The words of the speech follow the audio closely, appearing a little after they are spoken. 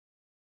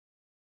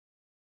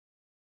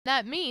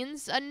That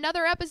means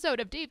another episode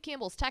of Dave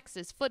Campbell's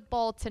Texas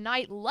Football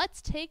Tonight. Let's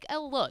take a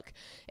look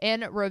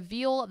and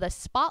reveal the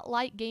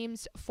spotlight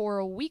games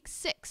for Week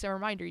 6. A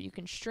reminder, you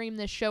can stream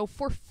this show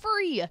for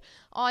free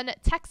on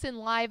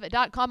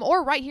TexanLive.com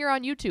or right here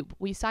on YouTube.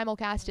 We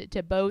simulcast it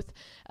to both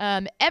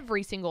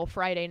every single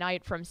Friday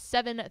night from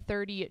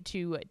 7:30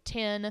 to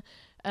 10.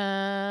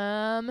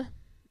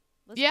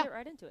 Let's get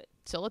right into it.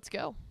 So let's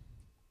go.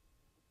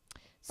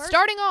 First,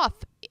 Starting off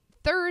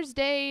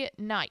Thursday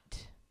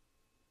night.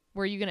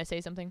 Were you going to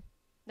say something?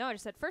 No, I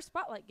just said first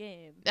spotlight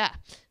game.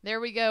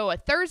 There we go. A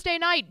Thursday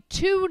night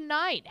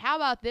tonight. How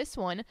about this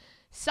one?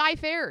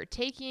 Cy-Fair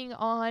taking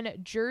on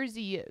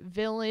Jersey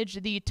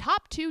Village, the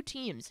top two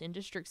teams in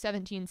District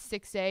 17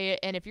 6A.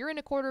 And if you're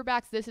into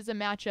quarterbacks, this is a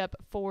matchup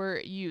for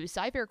you.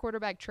 Cy-Fair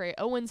quarterback Trey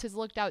Owens has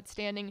looked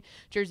outstanding.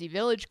 Jersey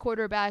Village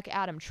quarterback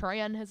Adam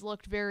Tran has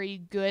looked very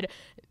good.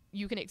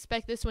 You can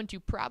expect this one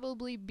to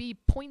probably be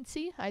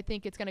pointsy. I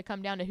think it's going to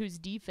come down to whose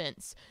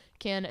defense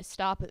can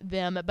stop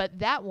them. But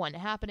that one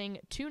happening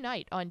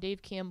tonight on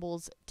Dave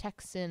Campbell's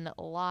Texan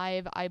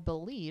Live, I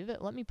believe.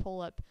 Let me pull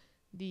up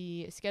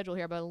the schedule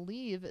here. I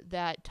believe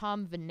that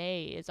Tom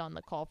Vinay is on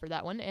the call for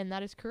that one, and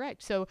that is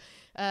correct. So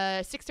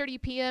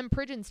 6:30 p.m.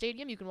 Pridgeon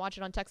Stadium. You can watch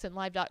it on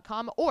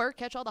TexanLive.com or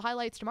catch all the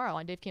highlights tomorrow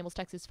on Dave Campbell's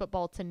Texas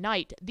Football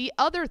Tonight. The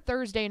other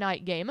Thursday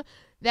night game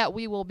that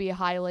we will be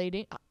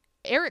highlighting,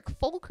 Eric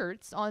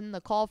Folkert's on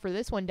the call for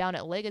this one down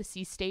at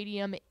Legacy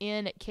Stadium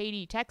in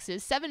Katy,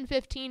 Texas.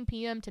 7:15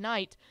 p.m.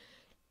 tonight.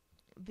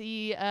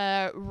 The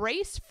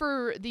race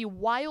for the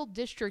wild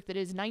district that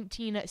is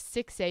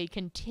 19-6A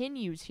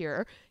continues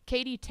here.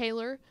 Katie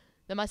Taylor,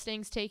 the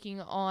Mustangs,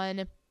 taking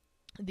on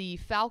the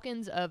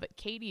Falcons of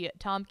Katy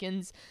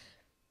Tompkins.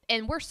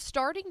 And we're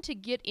starting to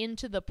get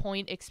into the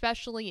point,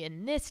 especially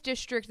in this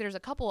district. There's a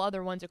couple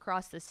other ones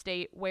across the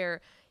state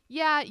where,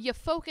 yeah, you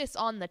focus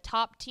on the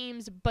top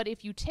teams, but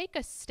if you take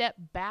a step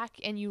back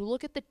and you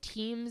look at the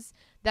teams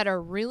that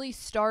are really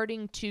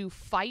starting to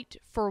fight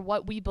for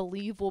what we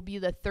believe will be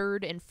the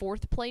third and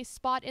fourth place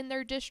spot in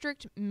their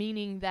district,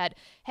 meaning that,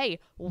 hey,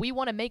 we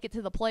want to make it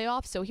to the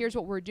playoffs, so here's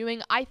what we're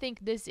doing. I think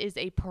this is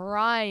a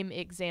prime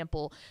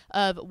example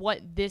of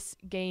what this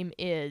game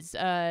is.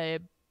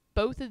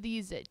 Both of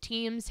these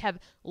teams have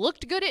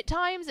looked good at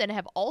times and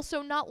have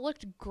also not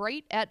looked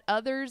great at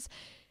others.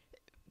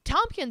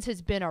 Tompkins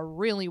has been a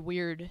really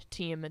weird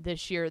team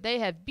this year. They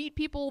have beat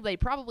people they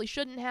probably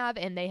shouldn't have,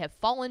 and they have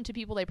fallen to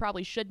people they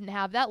probably shouldn't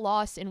have. That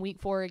loss in Week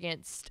 4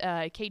 against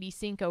Katy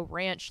Cinco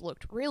Ranch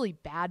looked really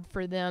bad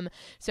for them.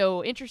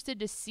 So interested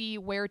to see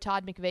where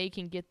Todd McVay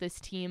can get this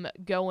team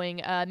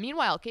going.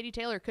 Meanwhile, Katie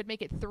Taylor could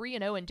make it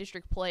 3-0 in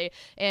district play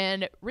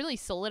and really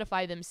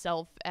solidify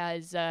themselves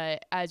as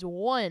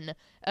one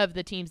of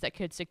the teams that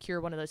could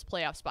secure one of those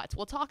playoff spots.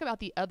 We'll talk about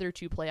the other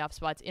two playoff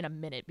spots in a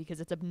minute because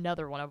it's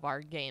another one of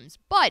our games.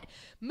 But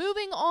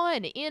moving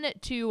on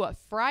into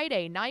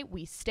Friday night,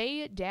 we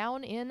stay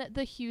down in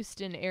the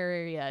Houston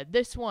area.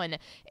 This one,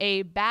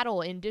 a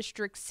battle in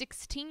District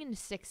 16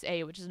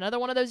 6A, which is another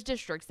one of those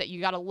districts that you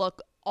got to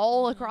look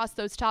all across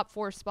those top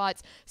four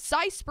spots.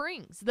 Cy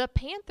Springs, the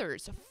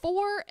Panthers,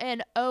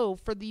 4-0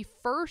 for the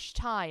first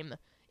time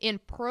in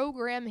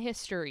program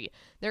history.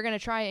 They're going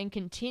to try and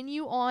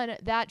continue on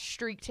that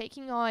streak,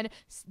 taking on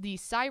the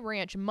Cy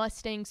Ranch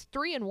Mustangs,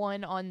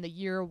 3-1 on the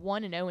year,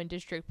 1-0 in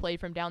district play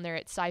from down there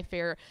at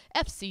Cy-Fair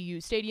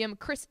FCU Stadium.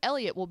 Chris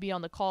Elliott will be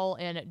on the call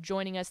and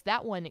joining us.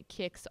 That one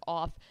kicks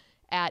off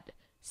at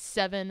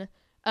 7.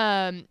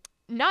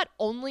 Not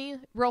only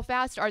real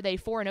fast are they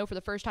 4-0 for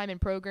the first time in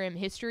program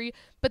history,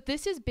 but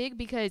this is big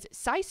because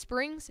Cy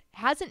Springs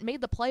hasn't made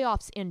the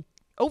playoffs in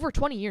over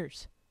 20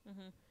 years.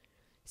 Mm-hmm.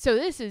 So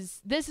this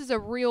is a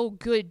real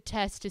good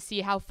test to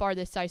see how far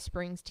this Cy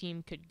Springs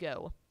team could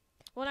go.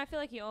 Well, and I feel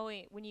like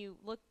when you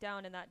look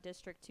down in that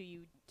district too,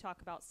 you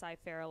talk about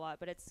Cy-Fair a lot,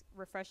 but it's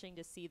refreshing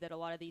to see that a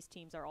lot of these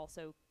teams are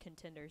also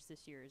contenders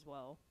this year as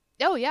well.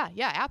 Oh, yeah,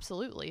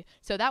 absolutely.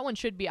 So that one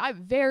should be a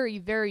very,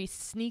 very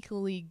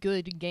sneakily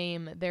good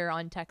game there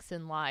on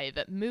Texan Live.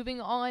 Moving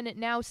on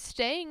now,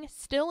 staying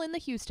still in the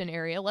Houston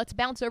area, let's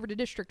bounce over to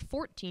District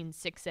 14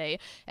 6A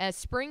as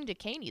Spring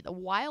Decaney, the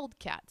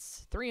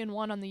Wildcats,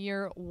 3-1 on the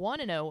year,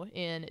 1-0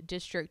 in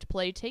district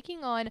play,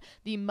 taking on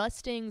the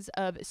Mustangs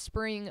of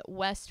Spring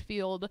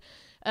Westfield.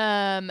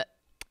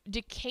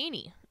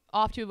 Decaney,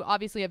 off to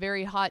obviously a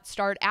very hot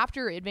start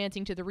after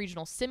advancing to the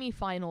regional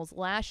semifinals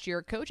last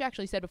year. Coach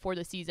actually said before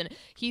the season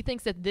he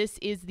thinks that this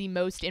is the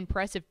most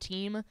impressive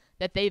team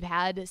that they've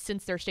had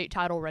since their state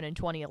title run in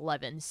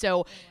 2011.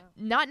 So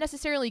not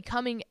necessarily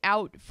coming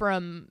out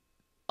from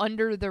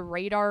under the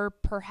radar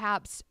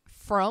perhaps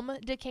from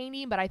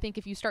Decaney, but I think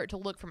if you start to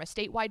look from a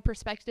statewide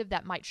perspective,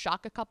 that might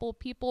shock a couple of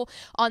people.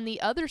 On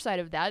the other side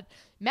of that,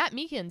 Matt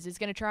Meekins is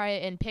going to try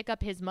and pick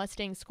up his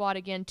Mustang squad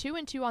again,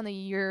 2-2 on the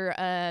year.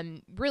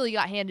 Really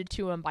got handed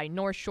to him by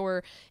North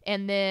Shore,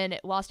 and then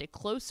lost a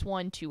close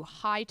one to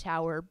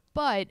Hightower,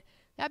 but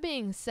That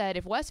being said,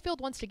 if Westfield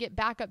wants to get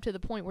back up to the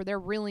point where they're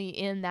really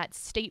in that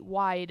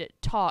statewide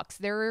talks,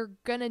 they're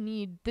going to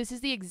need, this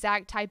is the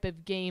exact type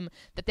of game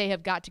that they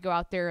have got to go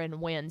out there and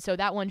win. So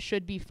that one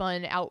should be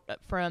fun out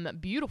from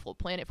beautiful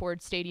Planet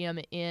Ford Stadium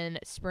in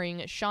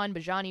spring. Sean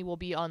Bajani will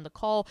be on the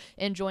call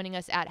and joining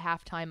us at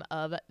halftime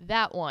of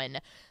that one.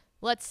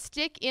 Let's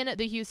stick in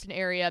the Houston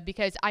area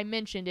because I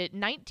mentioned it.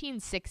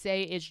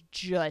 19-6A is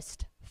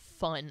just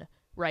fun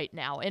right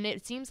now. And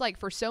it seems like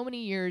for so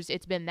many years,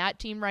 it's been that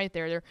team right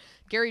there. They're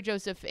Gary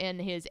Joseph and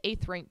his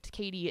 8th-ranked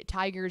Katy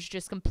Tigers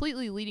just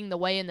completely leading the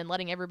way and then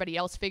letting everybody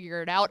else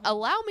figure it out.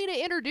 Allow me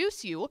to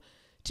introduce you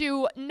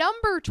to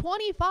number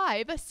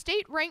 25,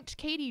 state-ranked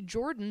Katy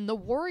Jordan. The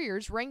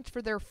Warriors ranked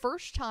for their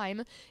first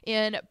time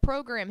in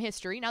program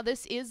history. Now,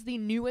 this is the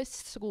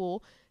newest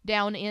school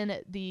down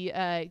in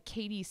the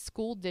Katy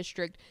School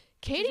District.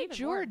 Katy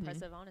Jordan. More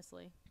impressive,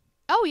 honestly.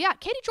 Oh, yeah.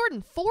 Katy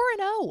Jordan, 4-0.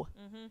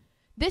 Mm-hmm.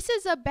 This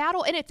is a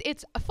battle, and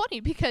it's funny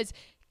because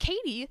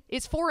Katy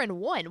is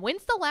 4-1.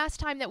 When's the last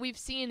time that we've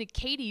seen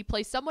Katy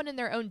play someone in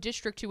their own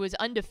district who was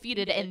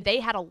undefeated and they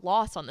had a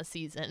loss on the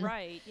season?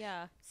 Right,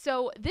 yeah.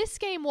 So this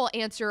game will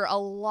answer a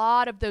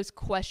lot of those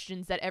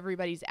questions that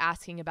everybody's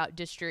asking about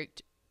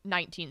District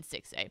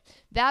 19-6A.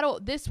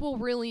 This will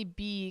really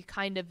be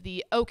kind of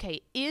the,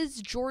 okay, is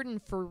Jordan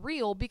for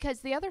real? Because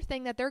the other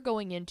thing that they're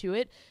going into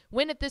it,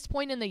 when at this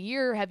point in the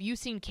year have you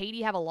seen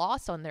Katy have a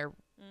loss on their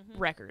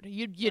record?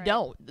 You Right.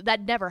 don't.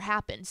 That never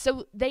happened.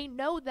 So they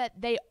know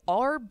that they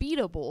are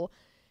beatable.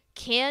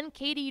 Can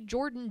Katy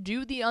Jordan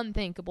do the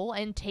unthinkable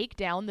and take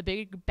down the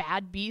big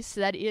bad beast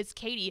that is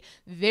Katy?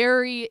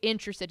 Very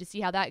interested to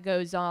see how that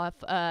goes off.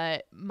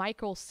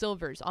 Michael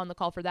Silvers on the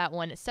call for that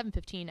one at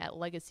 7:15 at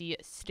Legacy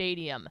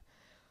Stadium.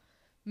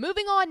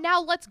 Moving on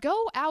now, let's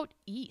go out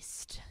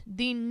east.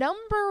 The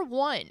number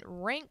 1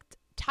 ranked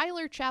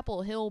Tyler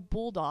Chapel Hill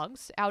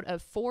Bulldogs out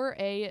of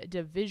 4A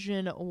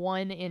Division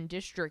 1 in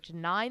District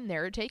 9.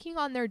 They're taking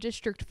on their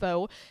district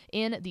foe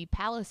in the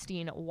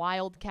Palestine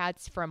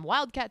Wildcats from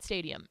Wildcat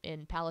Stadium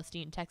in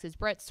Palestine, Texas.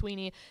 Brett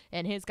Sweeney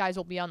and his guys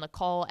will be on the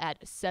call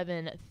at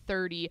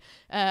 7:30.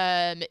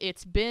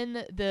 It's been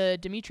the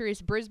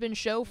Demetrius Brisbane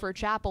show for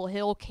Chapel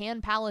Hill.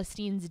 Can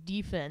Palestine's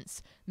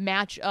defense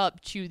match up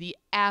to the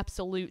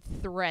absolute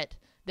threat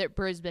that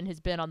Brisbane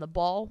has been on the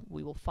ball?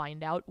 We will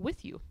find out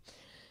with you.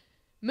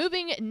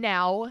 Moving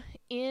now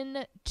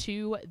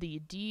into the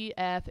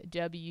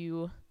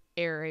DFW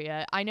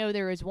area. I know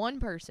there is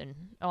one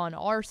person on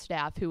our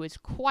staff who is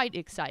quite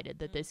excited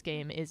that this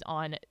game is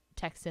on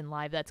Texan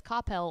Live. That's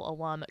Coppell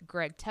alum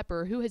Greg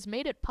Tepper, who has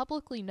made it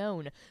publicly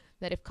known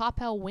that if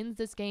Coppell wins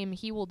this game,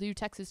 he will do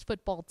Texas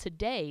football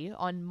today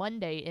on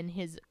Monday in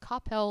his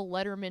Coppell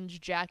Letterman's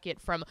jacket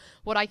from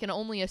what I can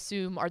only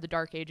assume are the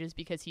dark ages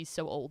because he's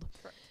so old.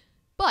 Correct.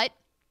 But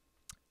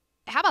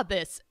how about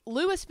this?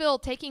 Louisville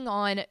taking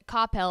on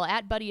Coppell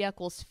at Buddy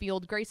Eccles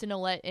Field. Grayson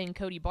Ouellette and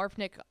Cody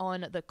Barfnick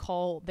on the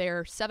call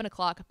there, 7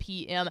 o'clock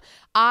p.m.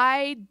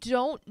 I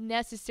don't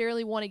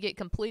necessarily want to get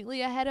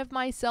completely ahead of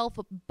myself,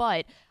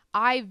 but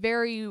I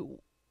very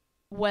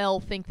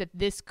well think that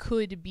this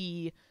could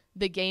be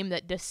the game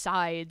that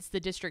decides the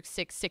District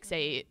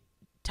 6A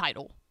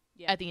title.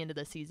 At the end of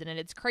the season, and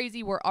it's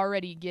crazy we're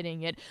already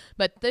getting it,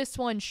 but this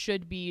one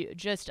should be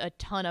just a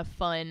ton of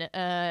fun.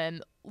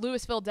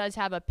 Louisville does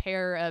have a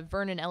pair of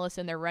Vernon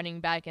Ellison, their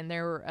running back, and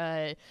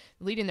they're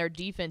leading their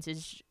defense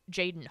is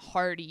Jaden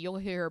Hardy. You'll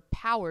hear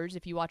Powers,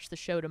 if you watch the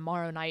show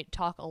tomorrow night,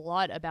 talk a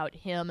lot about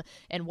him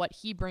and what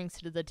he brings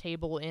to the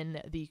table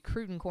in the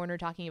Cruton Corner,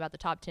 talking about the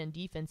top 10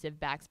 defensive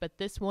backs. But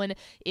this one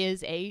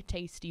is a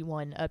tasty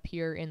one up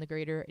here in the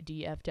greater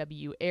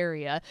DFW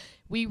area.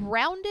 We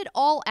round it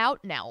all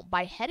out now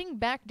by heading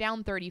back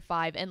down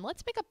 35, and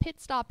let's make a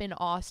pit stop in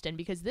Austin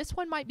because this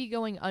one might be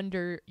going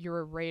under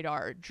your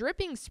radar.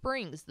 Dripping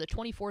Springs, the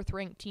 24th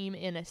ranked team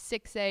in a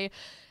 6A,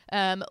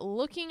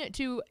 looking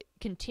to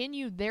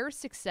continue their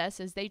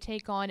success as they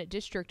take on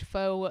district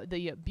foe,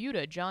 the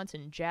Buda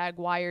Johnson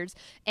Jaguars.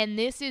 And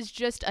this is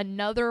just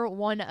another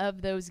one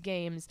of those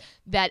games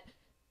that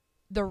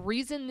the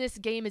reason this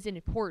game is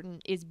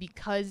important is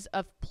because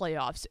of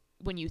playoffs.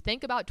 When you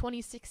think about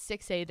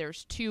 26-6A,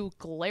 there's two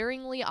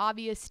glaringly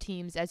obvious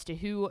teams as to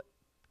who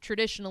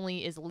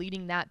traditionally is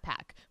leading that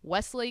pack,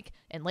 Westlake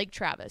and Lake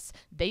Travis.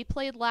 They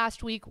played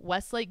last week.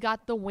 Westlake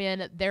got the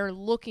win. They're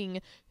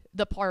looking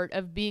the part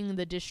of being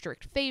the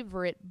district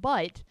favorite,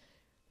 but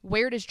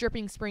where does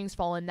Dripping Springs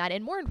fall in that?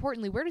 And more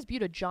importantly, where does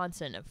Buda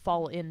Johnson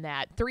fall in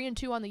that?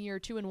 3-2 on the year,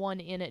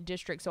 2-1 in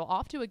district, so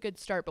off to a good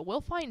start. But we'll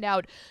find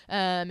out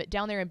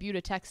down there in Buda,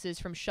 Texas,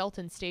 from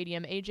Shelton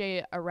Stadium.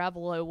 AJ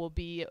Aravalo will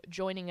be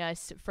joining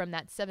us from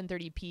that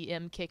 7:30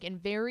 p.m. kick,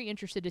 and very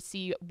interested to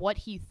see what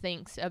he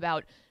thinks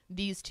about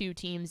these two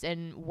teams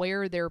and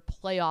where their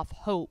playoff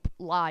hope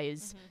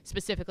lies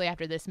specifically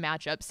after this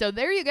matchup. So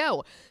there you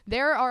go.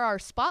 There are our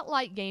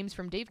spotlight games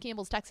from Dave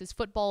Campbell's Texas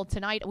Football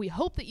tonight. We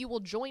hope that you will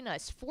join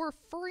us for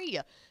free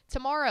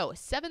tomorrow,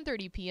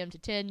 7:30 p.m. to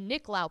 10.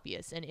 Nick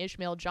Laupius and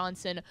Ishmael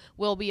Johnson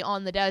will be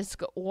on the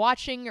desk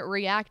watching,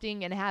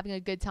 reacting, and having a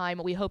good time.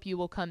 We hope you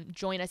will come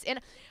join us.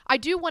 And I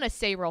do want to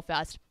say real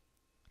fast,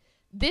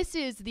 This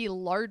is the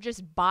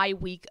largest bye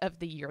week of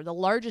the year, the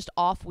largest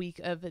off week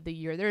of the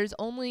year. There's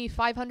only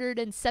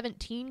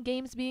 517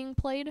 games being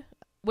played,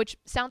 which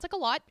sounds like a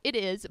lot. It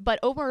is, but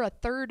over a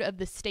third of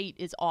the state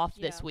is off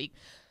this week.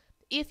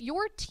 If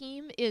your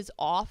team is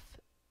off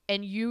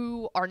and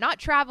you are not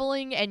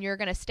traveling and you're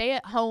going to stay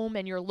at home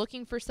and you're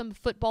looking for some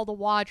football to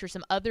watch or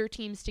some other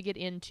teams to get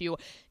into,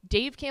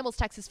 Dave Campbell's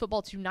Texas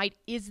Football Tonight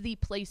is the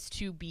place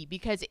to be,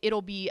 because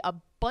it'll be a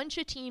bunch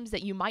of teams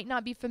that you might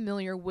not be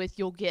familiar with.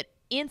 You'll get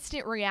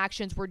instant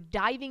reactions. We're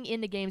diving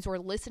into games. We're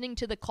listening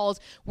to the calls.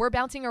 We're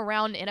bouncing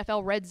around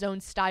NFL Red Zone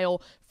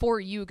style for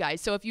you guys.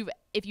 So if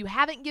you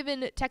haven't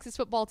given Texas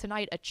Football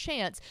Tonight a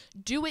chance,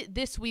 do it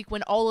this week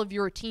when all of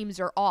your teams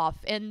are off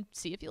and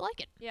see if you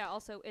like it. Yeah,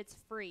 also it's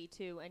free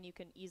too, and you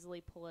can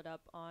easily pull it up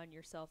on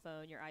your cell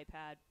phone, your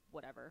iPad,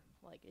 whatever.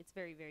 Like, it's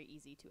very, very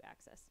easy to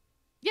access.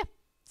 Yeah.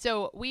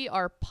 So we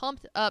are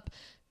pumped up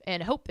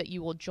and hope that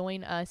you will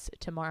join us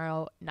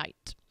tomorrow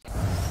night.